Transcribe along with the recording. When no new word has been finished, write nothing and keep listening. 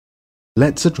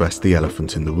Let's address the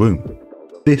elephant in the room.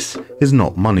 This is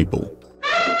not Moneyball.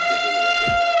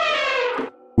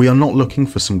 We are not looking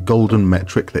for some golden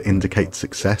metric that indicates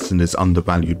success and is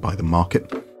undervalued by the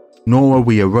market, nor are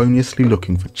we erroneously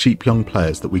looking for cheap young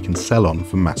players that we can sell on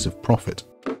for massive profit.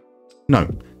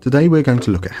 No, today we're going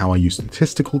to look at how I use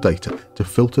statistical data to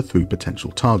filter through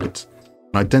potential targets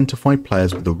and identify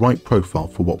players with the right profile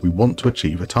for what we want to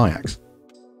achieve at Ajax.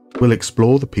 We'll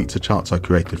explore the pizza charts I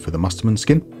created for the Mustermann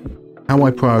skin, how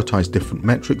I prioritize different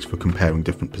metrics for comparing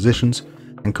different positions,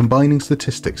 and combining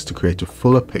statistics to create a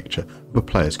fuller picture of a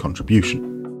player's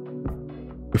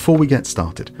contribution. Before we get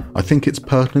started, I think it's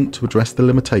pertinent to address the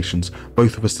limitations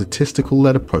both of a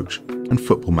statistical-led approach and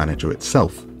Football Manager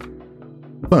itself.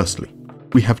 Firstly,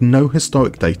 we have no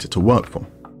historic data to work from.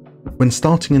 When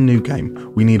starting a new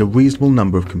game, we need a reasonable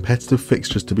number of competitive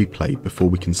fixtures to be played before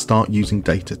we can start using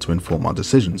data to inform our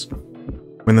decisions.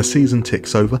 When the season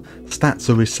ticks over, stats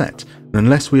are reset, and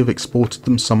unless we have exported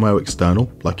them somewhere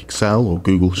external, like Excel or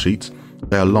Google Sheets,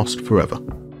 they are lost forever.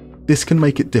 This can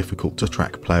make it difficult to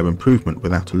track player improvement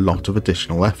without a lot of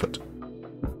additional effort.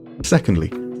 Secondly,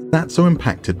 stats are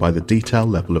impacted by the detail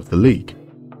level of the league.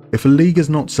 If a league is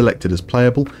not selected as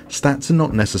playable, stats are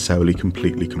not necessarily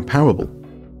completely comparable.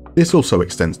 This also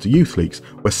extends to youth leagues,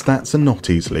 where stats are not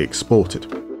easily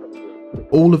exported.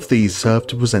 All of these serve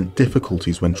to present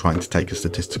difficulties when trying to take a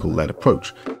statistical-led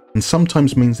approach, and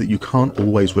sometimes means that you can't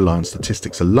always rely on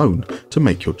statistics alone to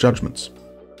make your judgments.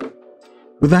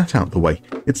 With that out the way,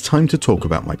 it's time to talk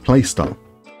about my playstyle.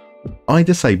 I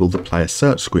disable the player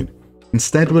search screen,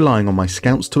 instead relying on my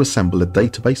scouts to assemble a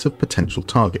database of potential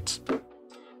targets.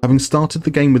 Having started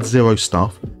the game with 0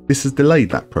 staff, this has delayed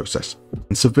that process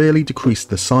and severely decreased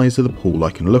the size of the pool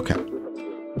I can look at.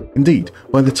 Indeed,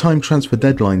 by the time transfer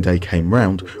deadline day came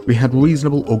round, we had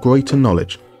reasonable or greater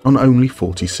knowledge on only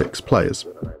 46 players.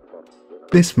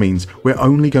 This means we're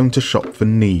only going to shop for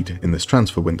need in this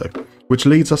transfer window, which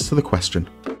leads us to the question,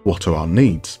 what are our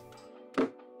needs?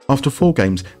 After 4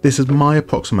 games, this is my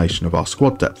approximation of our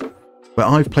squad depth, where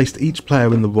I've placed each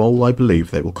player in the role I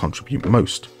believe they will contribute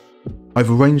most.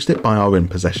 I've arranged it by our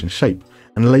in-possession shape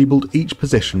and labelled each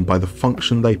position by the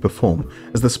function they perform,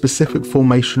 as the specific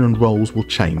formation and roles will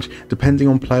change depending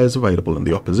on players available in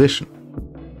the opposition.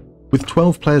 With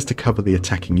 12 players to cover the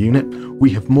attacking unit,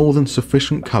 we have more than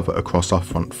sufficient cover across our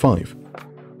front 5.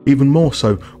 Even more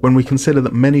so when we consider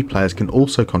that many players can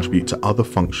also contribute to other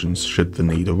functions should the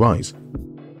need arise.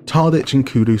 Tadic and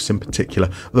Kudus in particular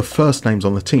are the first names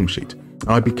on the team sheet, and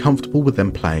I'd be comfortable with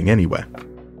them playing anywhere.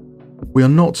 We are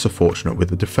not so fortunate with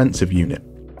the defensive unit.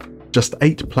 Just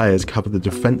 8 players cover the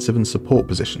defensive and support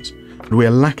positions, and we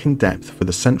are lacking depth for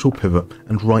the central pivot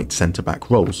and right centre-back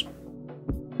roles.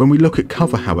 When we look at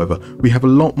cover, however, we have a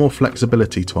lot more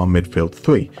flexibility to our midfield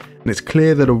 3, and it's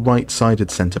clear that a right-sided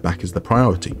centre-back is the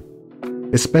priority.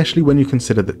 Especially when you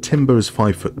consider that Timber is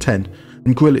 5'10"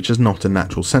 and Grilic is not a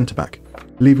natural centre-back,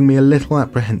 leaving me a little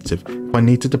apprehensive if I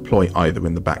need to deploy either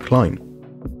in the back line.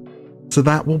 So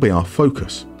that will be our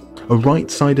focus. A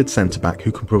right-sided centre-back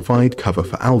who can provide cover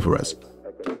for Alvarez.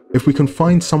 If we can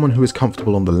find someone who is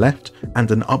comfortable on the left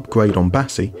and an upgrade on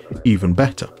Bassi, even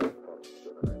better.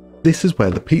 This is where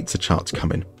the pizza charts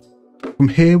come in. From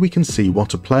here we can see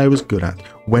what a player is good at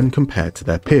when compared to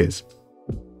their peers.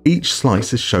 Each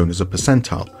slice is shown as a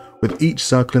percentile, with each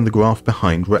circle in the graph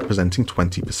behind representing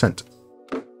 20%.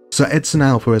 So Edson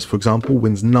Alvarez, for example,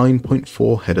 wins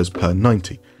 9.4 headers per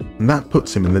 90, and that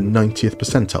puts him in the 90th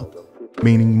percentile.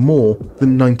 Meaning more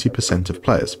than 90% of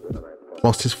players,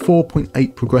 whilst his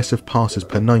 4.8 progressive passes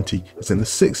per 90 is in the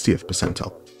 60th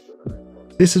percentile.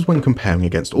 This is when comparing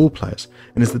against all players,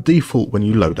 and is the default when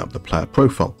you load up the player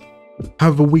profile.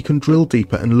 However, we can drill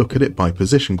deeper and look at it by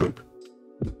position group.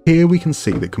 Here we can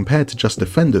see that compared to just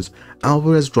defenders,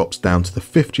 Alvarez drops down to the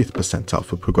 50th percentile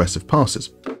for progressive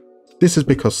passes. This is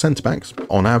because centre-backs,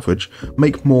 on average,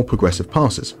 make more progressive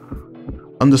passes.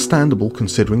 Understandable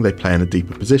considering they play in a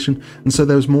deeper position, and so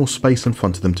there is more space in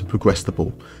front of them to progress the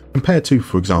ball, compared to,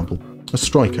 for example, a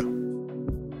striker.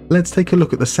 Let's take a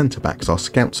look at the centre-backs our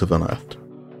scouts have unearthed.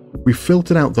 We've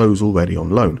filtered out those already on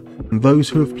loan, and those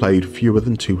who have played fewer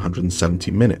than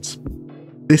 270 minutes.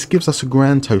 This gives us a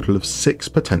grand total of 6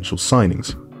 potential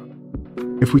signings.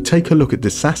 If we take a look at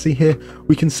Disasi here,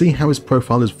 we can see how his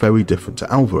profile is very different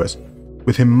to Alvarez,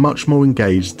 with him much more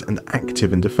engaged and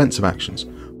active in defensive actions,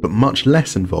 but much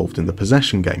less involved in the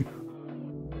possession game.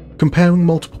 Comparing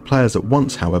multiple players at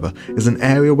once, however, is an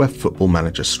area where Football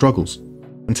Manager struggles,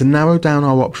 and to narrow down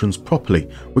our options properly,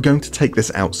 we're going to take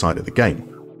this outside of the game.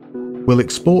 We'll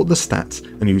export the stats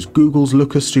and use Google's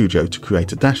Looker Studio to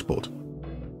create a dashboard.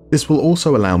 This will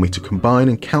also allow me to combine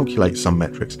and calculate some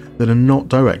metrics that are not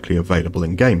directly available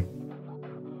in-game.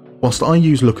 Whilst I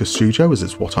use Looker Studio as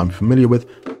it's what I'm familiar with,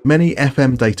 many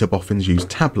FM data boffins use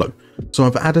Tableau, so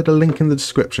I've added a link in the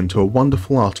description to a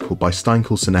wonderful article by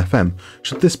Steinkelson FM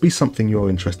should this be something you're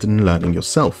interested in learning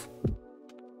yourself.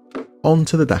 On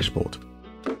to the dashboard.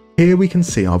 Here we can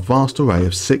see our vast array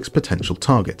of 6 potential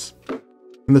targets.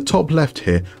 In the top left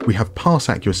here we have pass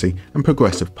accuracy and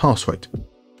progressive pass rate.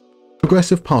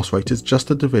 Progressive pass rate is just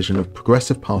a division of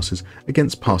progressive passes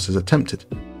against passes attempted,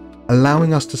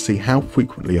 allowing us to see how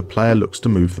frequently a player looks to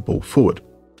move the ball forward.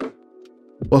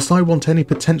 Whilst I want any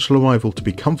potential arrival to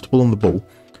be comfortable on the ball,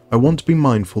 I want to be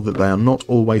mindful that they are not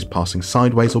always passing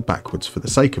sideways or backwards for the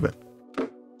sake of it.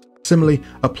 Similarly,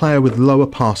 a player with lower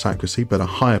pass accuracy but a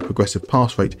higher progressive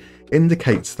pass rate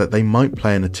indicates that they might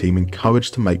play in a team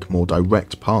encouraged to make more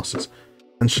direct passes,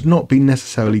 and should not be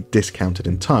necessarily discounted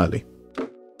entirely.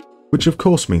 Which of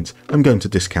course means I'm going to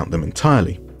discount them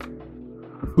entirely.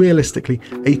 Realistically,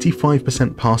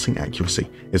 85% passing accuracy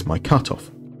is my cutoff.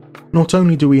 Not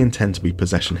only do we intend to be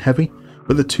possession heavy,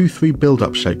 but the 2-3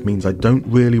 build-up shape means I don't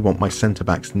really want my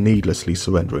centre-backs needlessly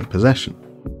surrendering possession.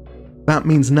 That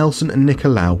means Nelson and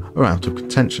Nicolau are out of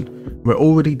contention. We're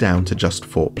already down to just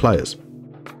 4 players.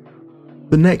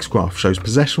 The next graph shows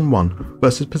possession won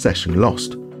versus possession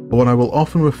lost, or what I will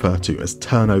often refer to as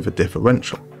turnover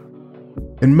differential.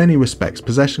 In many respects,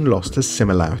 possession lost has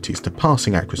similarities to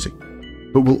passing accuracy,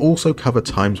 but will also cover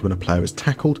times when a player is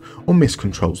tackled or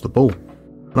miscontrols the ball,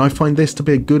 and I find this to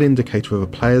be a good indicator of a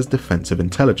player's defensive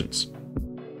intelligence.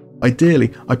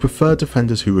 Ideally, I prefer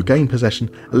defenders who regain possession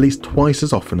at least twice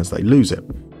as often as they lose it,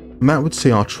 and that would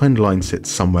see our trend line sit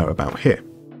somewhere about here.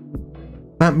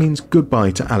 That means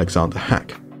goodbye to Alexander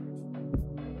Hack.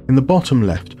 In the bottom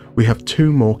left, we have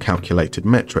 2 more calculated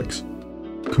metrics.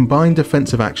 Combined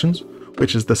defensive actions,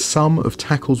 which is the sum of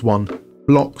tackles won,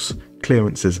 blocks,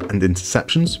 clearances and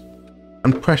interceptions,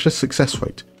 and pressure success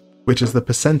rate, which is the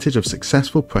percentage of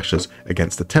successful pressures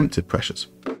against attempted pressures.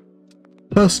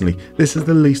 Personally, this is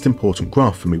the least important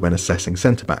graph for me when assessing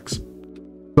centre-backs.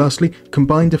 Firstly,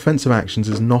 combined defensive actions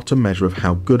is not a measure of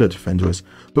how good a defender is,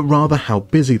 but rather how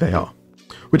busy they are,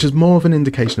 which is more of an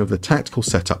indication of the tactical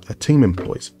setup their team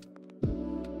employs.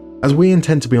 As we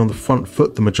intend to be on the front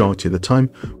foot the majority of the time,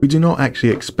 we do not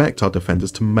actually expect our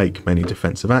defenders to make many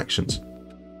defensive actions.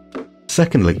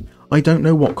 Secondly, I don't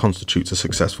know what constitutes a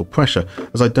successful pressure,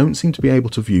 as I don't seem to be able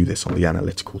to view this on the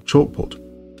analytical chalkboard.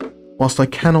 Whilst I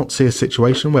cannot see a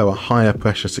situation where a higher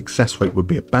pressure success rate would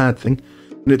be a bad thing,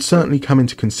 and it's certainly come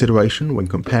into consideration when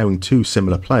comparing 2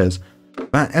 similar players,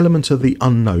 that element of the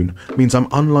unknown means I'm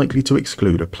unlikely to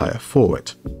exclude a player for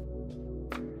it.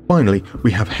 Finally,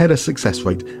 we have header success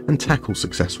rate and tackle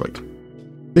success rate.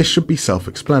 This should be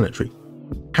self-explanatory.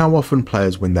 How often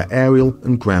players win their aerial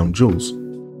and ground duels.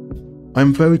 I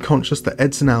am very conscious that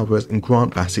Edson Alvarez and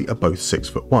Grant Bassey are both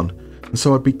 6'1", and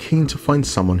so I'd be keen to find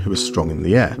someone who is strong in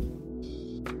the air.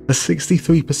 A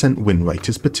 63% win rate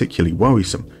is particularly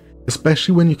worrisome,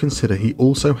 especially when you consider he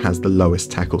also has the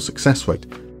lowest tackle success rate,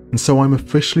 and so I'm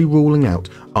officially ruling out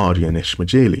Ardian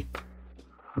Ismaili.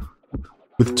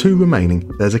 With 2 remaining,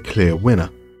 there's a clear winner.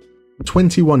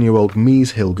 21-year-old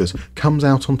Mies Hilgers comes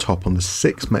out on top on the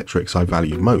 6 metrics I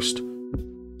value most.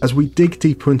 As we dig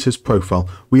deeper into his profile,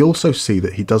 we also see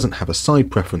that he doesn't have a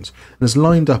side preference and is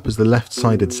lined up as the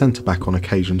left-sided centre-back on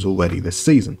occasions already this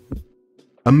season.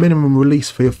 A minimum release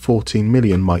fee of 14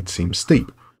 million might seem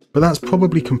steep, but that's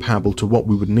probably comparable to what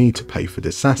we would need to pay for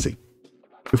Disasi.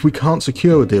 If we can't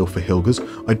secure a deal for Hilgers,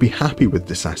 I'd be happy with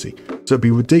Disasi, so it'd be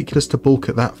ridiculous to balk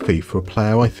at that fee for a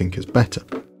player I think is better.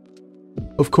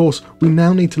 Of course, we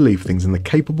now need to leave things in the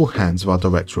capable hands of our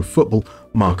director of football,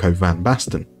 Marco van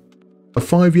Basten. A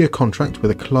 5-year contract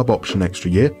with a club option extra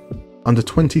year, under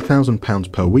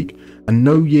 £20,000 per week, and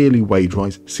no yearly wage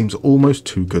rise seems almost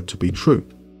too good to be true.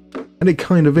 And it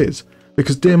kind of is,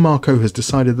 because dear Marco has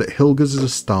decided that Hilgers is a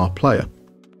star player.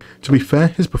 To be fair,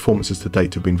 his performances to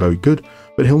date have been very good,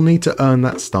 but he'll need to earn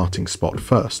that starting spot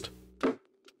first.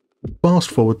 Fast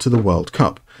forward to the World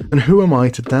Cup, and who am I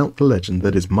to doubt the legend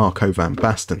that is Marco van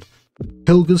Basten?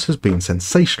 Hilgers has been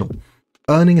sensational,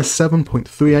 earning a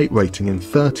 7.38 rating in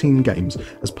 13 games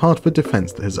as part of a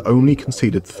defence that has only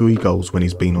conceded 3 goals when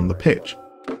he's been on the pitch.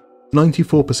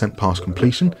 94% pass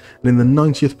completion, and in the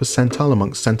 90th percentile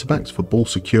amongst centre-backs for ball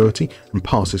security and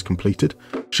passes completed,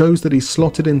 shows that he's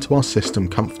slotted into our system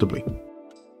comfortably.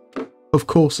 Of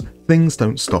course, things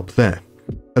don't stop there.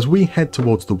 As we head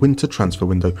towards the winter transfer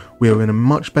window, we are in a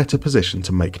much better position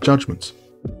to make judgments.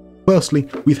 Firstly,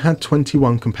 we've had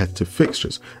 21 competitive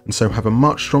fixtures, and so have a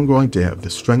much stronger idea of the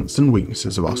strengths and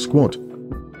weaknesses of our squad.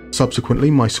 Subsequently,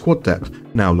 my squad depth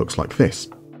now looks like this.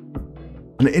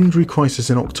 An injury crisis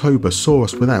in October saw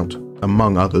us without,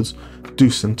 among others,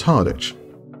 Dusan Tadic.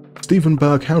 Steven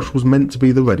Berghaus was meant to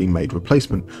be the ready-made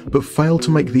replacement, but failed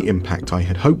to make the impact I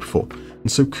had hoped for,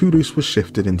 and so Kudus was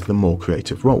shifted into the more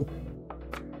creative role.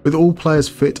 With all players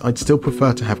fit, I'd still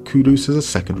prefer to have Kudus as a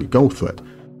secondary goal threat,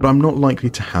 but I'm not likely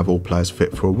to have all players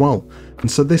fit for a while, and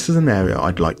so this is an area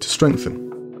I'd like to strengthen.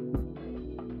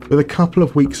 With a couple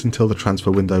of weeks until the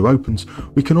transfer window opens,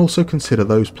 we can also consider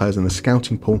those players in the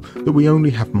scouting pool that we only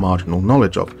have marginal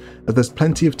knowledge of, as there's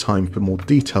plenty of time for more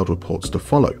detailed reports to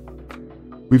follow.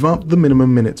 We've upped the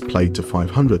minimum minutes played to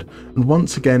 500, and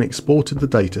once again exported the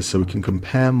data so we can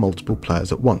compare multiple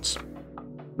players at once.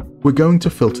 We're going to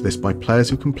filter this by players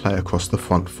who can play across the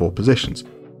front 4 positions,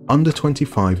 under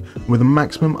 25 and with a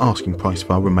maximum asking price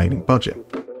for our remaining budget,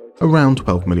 around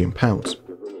 £12 million.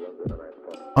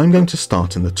 I'm going to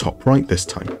start in the top right this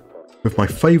time, with my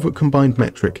favourite combined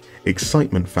metric,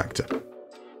 excitement factor.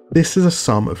 This is a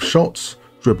sum of shots,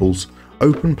 dribbles,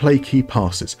 open play key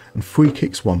passes and free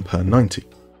kicks 1 per 90.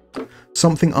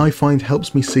 Something I find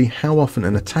helps me see how often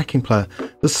an attacking player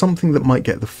does something that might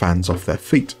get the fans off their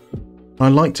feet. I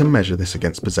like to measure this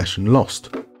against possession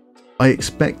lost. I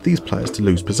expect these players to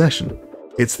lose possession.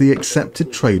 It's the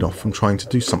accepted trade-off from trying to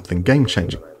do something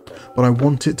game-changing, but I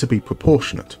want it to be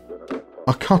proportionate.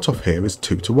 Our cut-off here is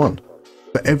 2 to 1.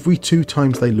 For every 2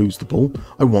 times they lose the ball,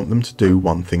 I want them to do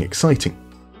one thing exciting.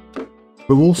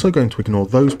 We're also going to ignore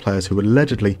those players who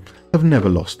allegedly have never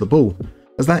lost the ball,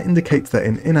 as that indicates they're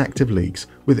in inactive leagues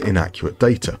with inaccurate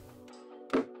data.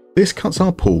 This cuts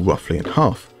our pool roughly in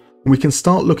half, and we can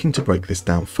start looking to break this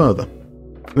down further.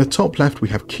 In the top left we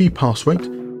have key pass rate,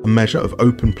 a measure of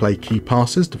open play key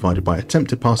passes divided by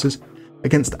attempted passes,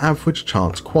 against average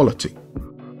chance quality,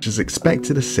 which is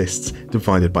expected assists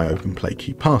divided by open play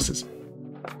key passes.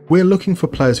 We're looking for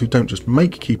players who don't just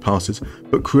make key passes,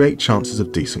 but create chances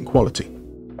of decent quality.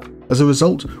 As a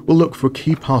result, we'll look for a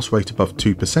key pass rate above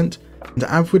 2% and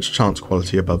average chance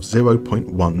quality above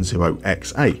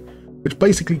 0.10xa, which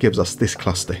basically gives us this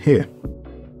cluster here.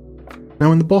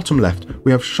 Now in the bottom left,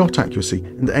 we have shot accuracy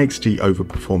and XG over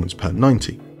performance per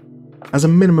 90. As a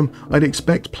minimum, I'd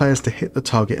expect players to hit the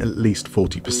target at least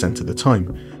 40% of the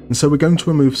time, and so we're going to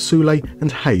remove Soule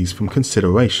and Hayes from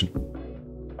consideration.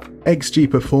 XG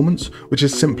performance, which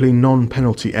is simply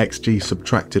non-penalty XG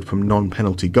subtracted from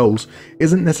non-penalty goals,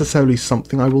 isn't necessarily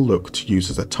something I will look to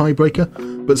use as a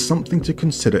tiebreaker, but something to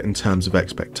consider in terms of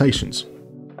expectations.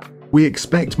 We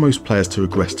expect most players to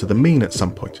regress to the mean at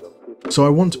some point, so I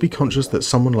want to be conscious that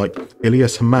someone like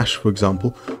Ilias Hamash, for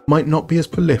example, might not be as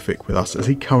prolific with us as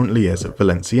he currently is at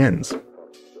Valenciennes.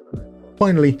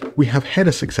 Finally, we have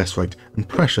header success rate and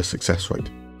pressure success rate.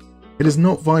 It is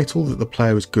not vital that the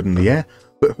player is good in the air,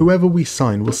 but whoever we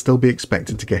sign will still be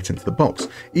expected to get into the box,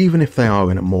 even if they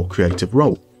are in a more creative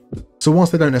role. So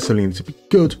whilst they don't necessarily need to be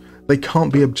good, they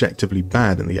can't be objectively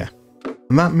bad in the air.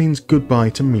 And that means goodbye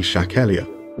to Mishak Elia.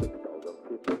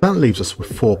 That leaves us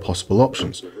with 4 possible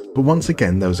options, but once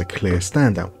again there is a clear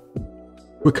standout.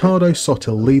 Ricardo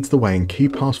Sotil leads the way in key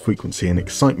pass frequency and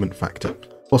excitement factor,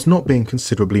 whilst not being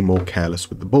considerably more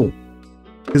careless with the ball.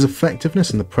 His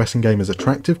effectiveness in the pressing game is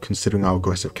attractive considering our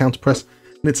aggressive counter-press,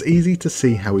 and it's easy to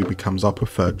see how he becomes our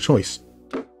preferred choice.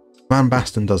 Van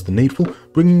Basten does the needful,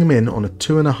 bringing him in on a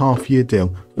 2.5-year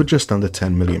deal for just under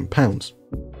 £10 million.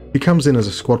 He comes in as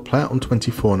a squad player on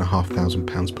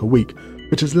 £24,500 per week,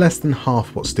 which is less than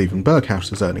half what Steven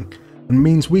Berghaus is earning, and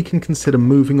means we can consider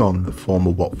moving on the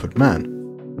former Watford man.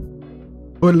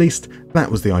 Or at least, that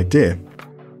was the idea.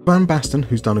 Van Basten,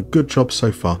 who's done a good job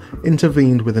so far,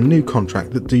 intervened with a new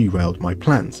contract that derailed my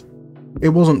plans. It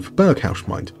wasn't for Berghaus,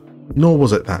 mind, nor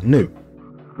was it that new.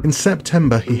 In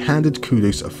September, he handed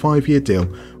Kudus a 5-year deal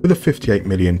with a £58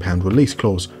 million release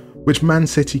clause, which Man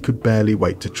City could barely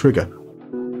wait to trigger.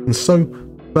 And so,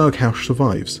 Berghaus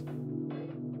survives.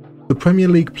 The Premier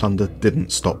League plunder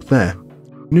didn't stop there.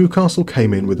 Newcastle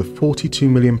came in with a £42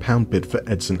 million bid for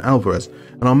Edson Alvarez,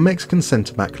 and our Mexican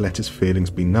centre-back let his feelings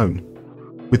be known.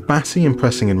 With Bassi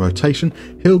impressing in rotation,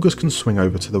 Hilgers can swing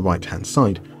over to the right-hand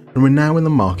side, and we're now in the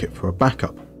market for a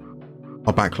backup.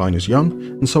 Our backline is young,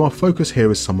 and so our focus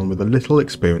here is someone with a little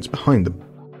experience behind them.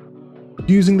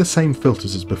 Using the same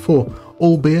filters as before,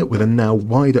 albeit with a now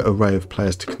wider array of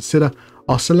players to consider,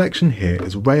 our selection here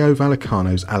is Rayo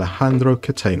Vallecano's Alejandro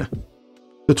Catena.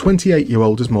 The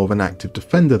 28-year-old is more of an active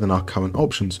defender than our current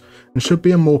options, and should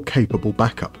be a more capable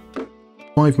backup.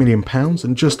 £5 million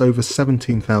and just over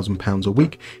 £17,000 a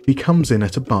week, he comes in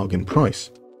at a bargain price.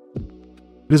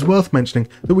 It is worth mentioning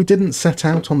that we didn't set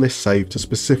out on this save to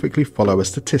specifically follow a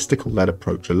statistical-led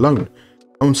approach alone.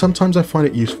 and sometimes I find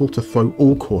it useful to throw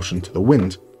all caution to the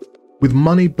wind. With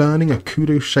money burning a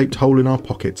kudu-shaped hole in our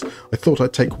pockets, I thought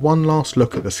I'd take one last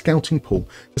look at the scouting pool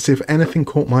to see if anything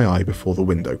caught my eye before the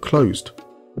window closed.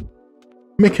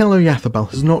 Mikel Oyarzabal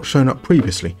has not shown up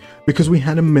previously because we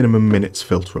had a minimum minutes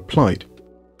filter applied.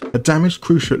 A damaged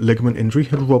cruciate ligament injury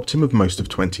had robbed him of most of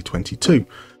 2022,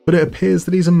 but it appears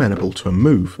that he's amenable to a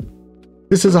move.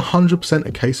 This is 100%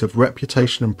 a case of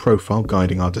reputation and profile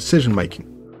guiding our decision making.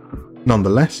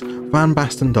 Nonetheless, Van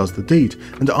Basten does the deed,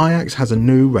 and Ajax has a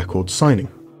new record signing.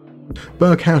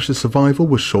 Berghuis's survival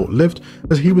was short-lived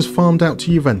as he was farmed out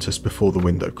to Juventus before the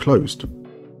window closed.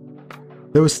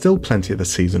 There is still plenty of the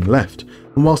season left,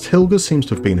 and whilst Hilger seems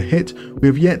to have been a hit, we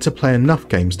have yet to play enough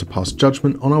games to pass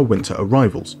judgment on our winter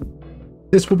arrivals.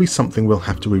 This will be something we'll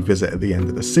have to revisit at the end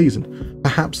of the season,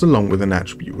 perhaps along with an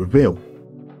attribute reveal.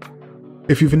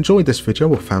 If you've enjoyed this video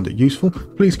or found it useful,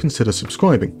 please consider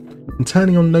subscribing and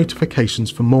turning on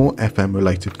notifications for more FM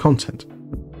related content.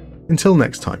 Until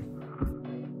next time.